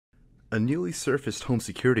A newly surfaced home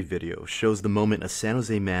security video shows the moment a San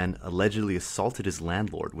Jose man allegedly assaulted his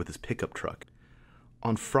landlord with his pickup truck.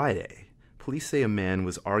 On Friday, police say a man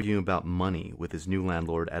was arguing about money with his new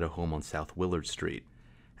landlord at a home on South Willard Street.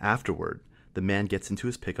 Afterward, the man gets into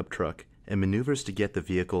his pickup truck and maneuvers to get the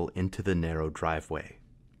vehicle into the narrow driveway.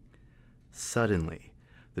 Suddenly,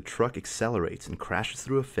 the truck accelerates and crashes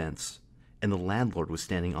through a fence, and the landlord was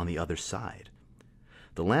standing on the other side.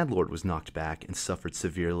 The landlord was knocked back and suffered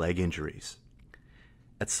severe leg injuries.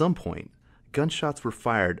 At some point, gunshots were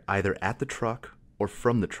fired either at the truck or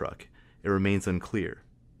from the truck. It remains unclear.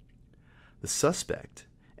 The suspect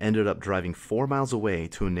ended up driving 4 miles away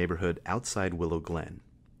to a neighborhood outside Willow Glen.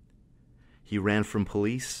 He ran from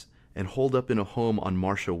police and holed up in a home on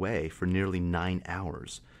Marcia Way for nearly 9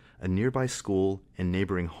 hours. A nearby school and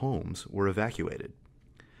neighboring homes were evacuated.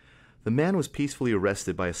 The man was peacefully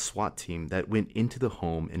arrested by a SWAT team that went into the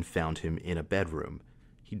home and found him in a bedroom.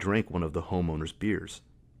 He drank one of the homeowner's beers.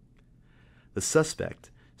 The suspect,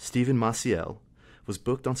 Stephen Maciel, was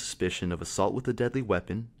booked on suspicion of assault with a deadly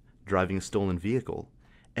weapon, driving a stolen vehicle,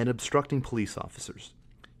 and obstructing police officers.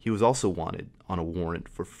 He was also wanted on a warrant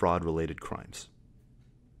for fraud-related crimes.